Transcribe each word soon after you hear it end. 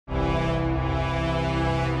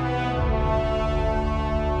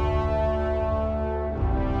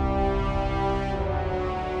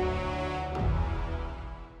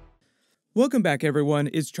Welcome back everyone,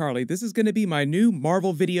 it's Charlie. This is going to be my new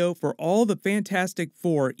Marvel video for all the Fantastic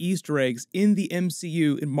Four Easter eggs in the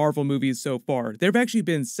MCU in Marvel movies so far. There have actually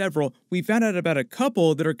been several. We found out about a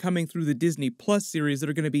couple that are coming through the Disney Plus series that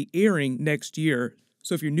are going to be airing next year.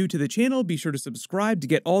 So if you're new to the channel, be sure to subscribe to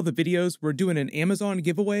get all the videos. We're doing an Amazon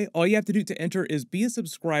giveaway. All you have to do to enter is be a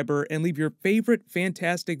subscriber and leave your favorite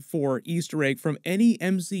Fantastic Four Easter egg from any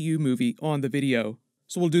MCU movie on the video.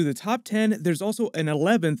 So we'll do the top 10. There's also an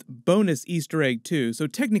 11th bonus Easter egg too. So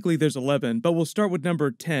technically there's 11, but we'll start with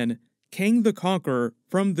number 10. Kang the Conqueror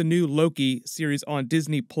from the new Loki series on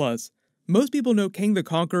Disney Plus. Most people know Kang the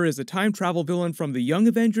Conqueror as a time travel villain from the Young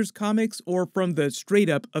Avengers comics or from the straight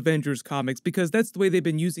up Avengers comics because that's the way they've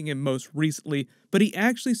been using him most recently. But he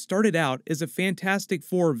actually started out as a Fantastic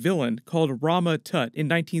Four villain called Rama Tut in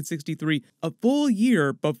 1963, a full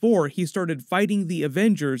year before he started fighting the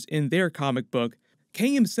Avengers in their comic book.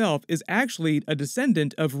 Kang himself is actually a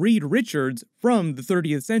descendant of Reed Richards from the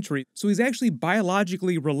 30th century, so he's actually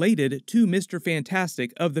biologically related to Mr.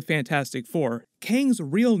 Fantastic of the Fantastic Four. Kang's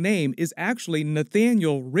real name is actually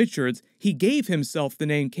Nathaniel Richards. He gave himself the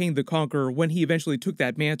name Kang the Conqueror when he eventually took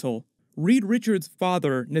that mantle. Reed Richards'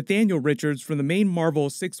 father, Nathaniel Richards from the main Marvel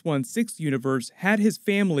 616 universe, had his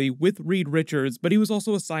family with Reed Richards, but he was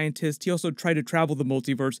also a scientist. He also tried to travel the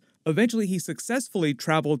multiverse. Eventually, he successfully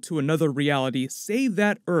traveled to another reality, saved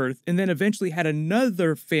that Earth, and then eventually had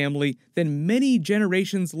another family. Then many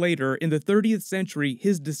generations later, in the 30th century,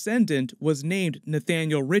 his descendant was named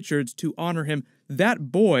Nathaniel Richards to honor him.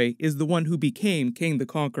 That boy is the one who became Kang the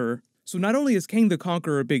Conqueror. So not only is Kang the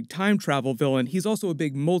Conqueror a big time travel villain, he's also a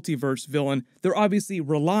big multiverse villain. They're obviously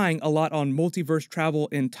relying a lot on multiverse travel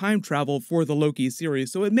and time travel for the Loki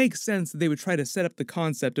series, so it makes sense that they would try to set up the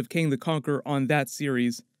concept of Kang the Conqueror on that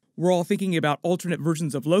series. We're all thinking about alternate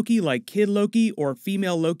versions of Loki, like Kid Loki or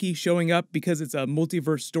Female Loki showing up because it's a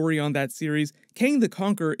multiverse story on that series. Kang the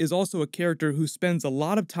Conqueror is also a character who spends a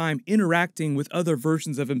lot of time interacting with other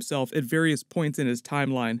versions of himself at various points in his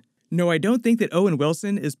timeline. No, I don't think that Owen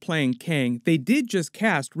Wilson is playing Kang. They did just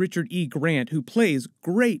cast Richard E. Grant, who plays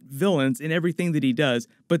great villains in everything that he does,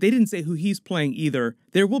 but they didn't say who he's playing either.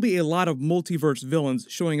 There will be a lot of multiverse villains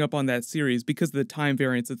showing up on that series because of the Time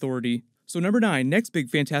Variance Authority. So number 9, next big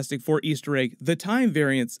Fantastic Four Easter egg, the Time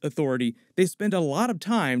Variance Authority. They spend a lot of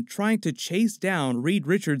time trying to chase down Reed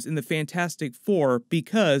Richards in the Fantastic Four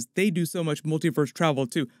because they do so much multiverse travel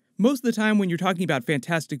too. Most of the time when you're talking about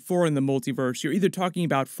Fantastic Four in the multiverse, you're either talking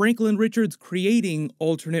about Franklin Richards creating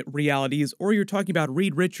alternate realities, or you're talking about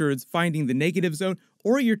Reed Richards finding the negative zone,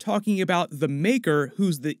 or you're talking about the Maker,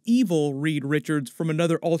 who's the evil Reed Richards from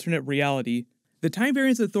another alternate reality. The Time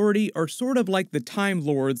Variance Authority are sort of like the Time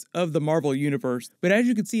Lords of the Marvel Universe, but as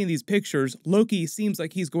you can see in these pictures, Loki seems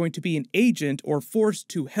like he's going to be an agent or forced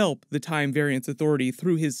to help the Time Variance Authority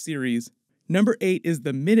through his series. Number 8 is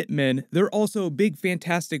the Minutemen. They're also big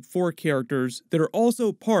Fantastic Four characters that are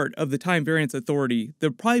also part of the Time Variance Authority.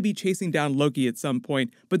 They'll probably be chasing down Loki at some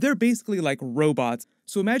point, but they're basically like robots.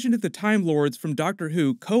 So imagine if the Time Lords from Doctor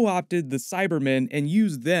Who co-opted the Cybermen and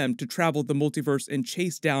used them to travel the multiverse and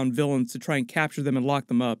chase down villains to try and capture them and lock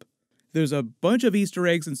them up. There's a bunch of Easter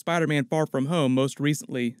eggs in Spider-Man Far From Home most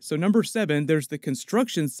recently. So number 7, there's the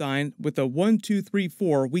construction sign with a 1, 2, 3,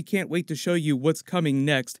 4. We can't wait to show you what's coming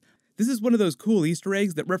next. This is one of those cool Easter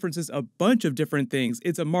eggs that references a bunch of different things.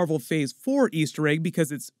 It's a Marvel Phase 4 Easter egg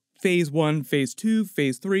because it's Phase 1, Phase 2,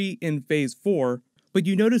 Phase 3, and Phase 4. But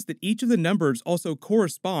you notice that each of the numbers also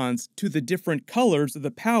corresponds to the different colors of the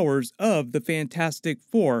powers of the Fantastic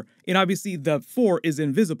Four. And obviously the 4 is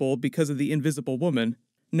invisible because of the Invisible Woman.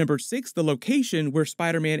 Number 6, the location where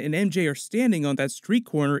Spider-Man and MJ are standing on that street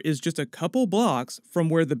corner is just a couple blocks from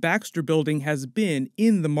where the Baxter Building has been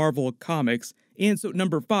in the Marvel comics. And so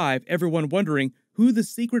number 5, everyone wondering who the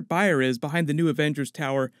secret buyer is behind the new Avengers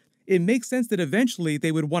Tower. It makes sense that eventually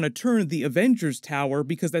they would want to turn the Avengers Tower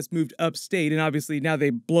because that's moved upstate, and obviously now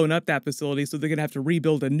they've blown up that facility, so they're going to have to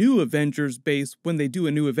rebuild a new Avengers base when they do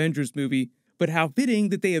a new Avengers movie. But how fitting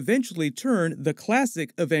that they eventually turn the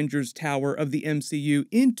classic Avengers Tower of the MCU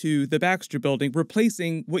into the Baxter Building,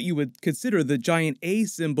 replacing what you would consider the giant A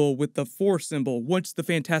symbol with the 4 symbol once the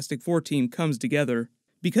Fantastic Four team comes together.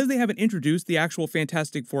 Because they haven't introduced the actual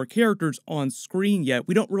Fantastic Four characters on screen yet,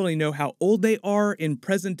 we don't really know how old they are in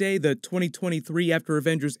present day, the 2023 after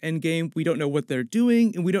Avengers Endgame. We don't know what they're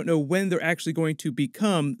doing, and we don't know when they're actually going to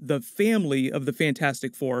become the family of the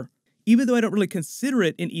Fantastic Four. Even though I don't really consider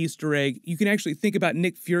it an Easter egg, you can actually think about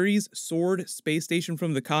Nick Fury's Sword space station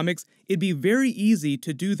from the comics. It'd be very easy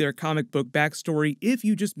to do their comic book backstory if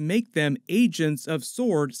you just make them agents of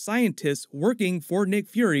Sword scientists working for Nick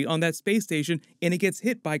Fury on that space station, and it gets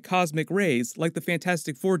hit by cosmic rays like the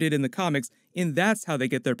Fantastic Four did in the comics, and that's how they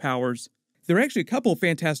get their powers. There are actually a couple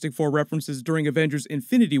Fantastic Four references during Avengers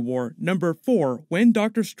Infinity War. Number 4, when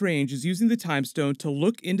Doctor Strange is using the Time Stone to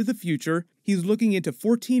look into the future, he's looking into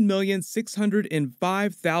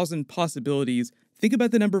 14,605,000 possibilities. Think about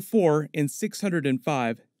the number 4 and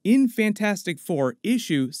 605. In Fantastic Four,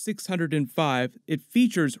 issue 605, it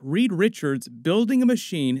features Reed Richards building a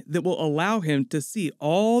machine that will allow him to see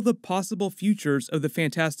all the possible futures of the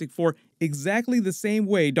Fantastic Four exactly the same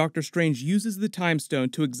way Doctor Strange uses the Time Stone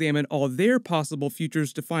to examine all their possible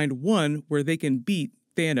futures to find one where they can beat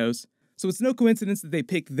Thanos. So it's no coincidence that they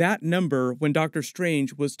picked that number when Doctor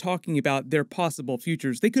Strange was talking about their possible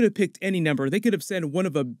futures. They could have picked any number. They could have said one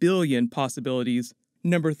of a billion possibilities.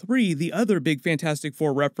 Number 3, the other big Fantastic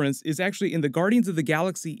Four reference is actually in the Guardians of the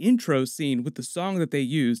Galaxy intro scene with the song that they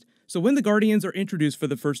used. So when the Guardians are introduced for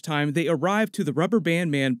the first time, they arrive to the Rubber Band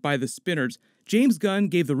Man by the Spinners. James Gunn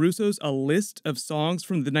gave the Russos a list of songs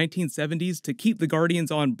from the 1970s to keep the Guardians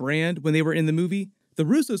on brand when they were in the movie. The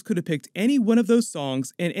Russos could have picked any one of those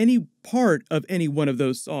songs and any part of any one of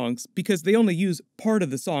those songs because they only use part of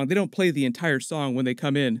the song. They don't play the entire song when they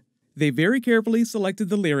come in. They very carefully selected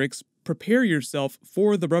the lyrics, "Prepare yourself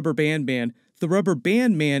for the Rubber Band Man." The Rubber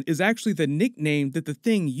Band Man is actually the nickname that the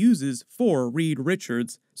Thing uses for Reed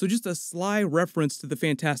Richards, so just a sly reference to the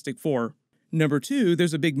Fantastic Four. Number 2,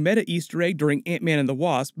 there's a big meta Easter egg during Ant-Man and the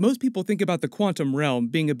Wasp. Most people think about the Quantum Realm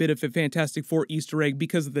being a bit of a Fantastic Four Easter egg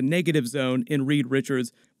because of the negative zone in Reed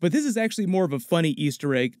Richards, but this is actually more of a funny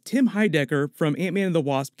Easter egg. Tim Heidecker from Ant-Man and the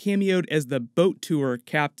Wasp cameoed as the boat tour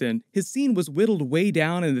captain. His scene was whittled way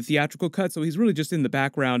down in the theatrical cut, so he's really just in the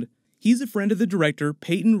background. He's a friend of the director,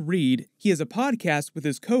 Peyton Reed. He has a podcast with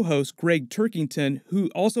his co-host, Greg Turkington, who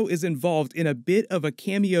also is involved in a bit of a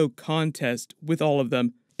cameo contest with all of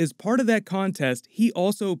them. As part of that contest, he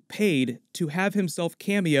also paid to have himself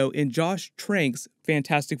cameo in Josh Trank's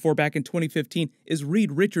Fantastic Four back in 2015 as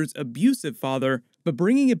Reed Richards' abusive father. But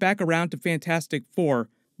bringing it back around to Fantastic Four,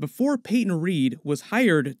 before Peyton Reed was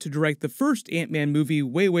hired to direct the first Ant-Man movie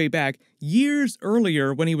way back, years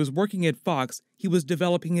earlier when he was working at Fox, he was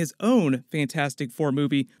developing his own Fantastic Four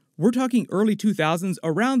movie. We're talking early 2000s,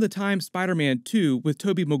 around the time Spider-Man 2 with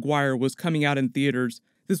Tobey Maguire was coming out in theaters.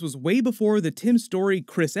 This was way before the Tim Story,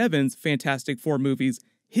 Chris Evans Fantastic Four movies.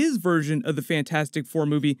 His version of the Fantastic Four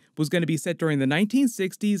movie was going to be set during the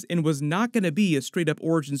 1960s and was not going to be a straight-up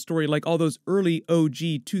origin story like all those early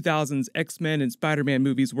OG 2000s X-Men and Spider-Man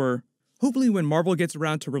movies were. Hopefully when Marvel gets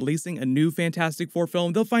around to releasing a new Fantastic Four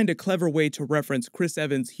film, they'll find a clever way to reference Chris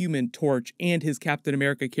Evans' Human Torch and his Captain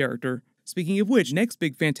America character. Speaking of which, next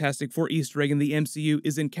big Fantastic Four Easter egg in the MCU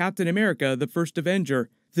is in Captain America, the First Avenger.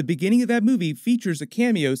 The beginning of that movie features a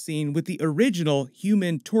cameo scene with the original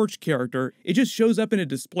Human Torch character. It just shows up in a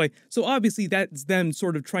display, so obviously that's them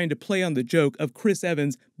sort of trying to play on the joke of Chris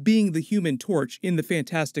Evans being the Human Torch in the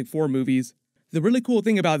Fantastic Four movies. The really cool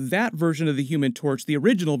thing about that version of the Human Torch, the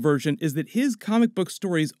original version, is that his comic book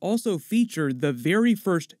stories also featured the very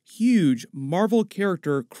first huge Marvel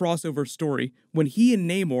character crossover story, when he and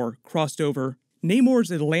Namor crossed over.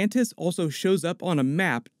 Namor's Atlantis also shows up on a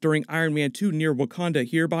map during Iron Man 2 near Wakanda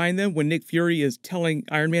here behind them when Nick Fury is telling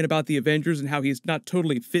Iron Man about the Avengers and how he's not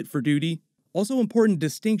totally fit for duty. Also important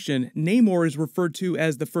distinction, Namor is referred to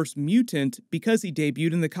as the first mutant because he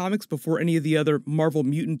debuted in the comics before any of the other Marvel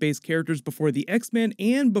mutant-based characters before the X-Men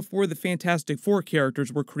and before the Fantastic Four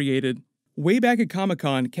characters were created. Way back at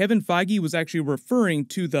Comic-Con, Kevin Feige was actually referring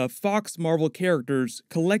to the Fox Marvel characters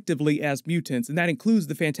collectively as mutants, and that includes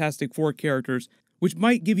the Fantastic Four characters, which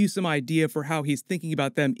might give you some idea for how he's thinking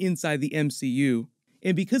about them inside the MCU.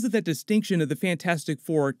 And because of that distinction of the Fantastic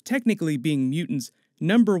Four technically being mutants,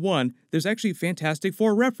 number 1, there's actually a Fantastic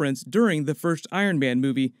Four reference during the first Iron Man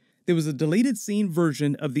movie. There was a deleted scene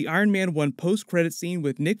version of the Iron Man 1 post-credit scene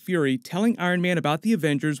with Nick Fury telling Iron Man about the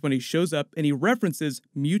Avengers when he shows up, and he references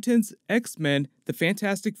mutants, X-Men, the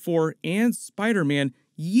Fantastic Four, and Spider-Man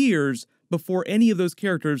years before any of those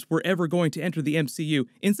characters were ever going to enter the MCU,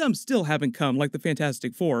 and some still haven't come, like the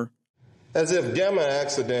Fantastic Four. As if gamma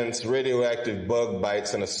accidents, radioactive bug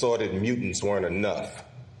bites, and assorted mutants weren't enough.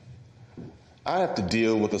 I have to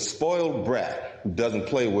deal with a spoiled brat who doesn't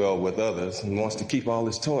play well with others and wants to keep all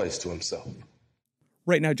his toys to himself.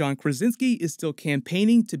 Right now, John Krasinski is still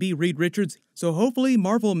campaigning to be Reed Richards, so hopefully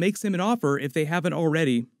Marvel makes him an offer if they haven't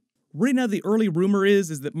already. Right now, the early rumor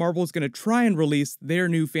is that Marvel is going to try and release their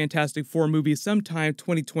new Fantastic Four movie sometime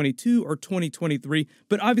 2022 or 2023,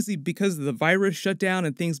 but obviously because of the virus shutdown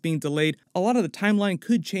and things being delayed, a lot of the timeline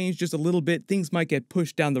could change just a little bit. Things might get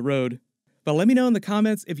pushed down the road. But let me know in the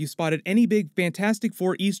comments if you spotted any big Fantastic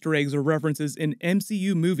Four Easter eggs or references in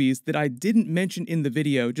MCU movies that I didn't mention in the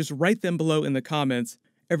video. Just write them below in the comments.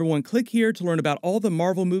 Everyone click here to learn about all the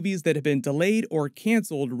Marvel movies that have been delayed or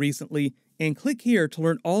canceled recently, and click here to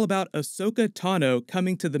learn all about Ahsoka Tano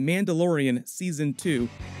coming to The Mandalorian Season 2.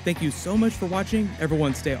 Thank you so much for watching.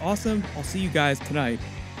 Everyone stay awesome. I'll see you guys tonight.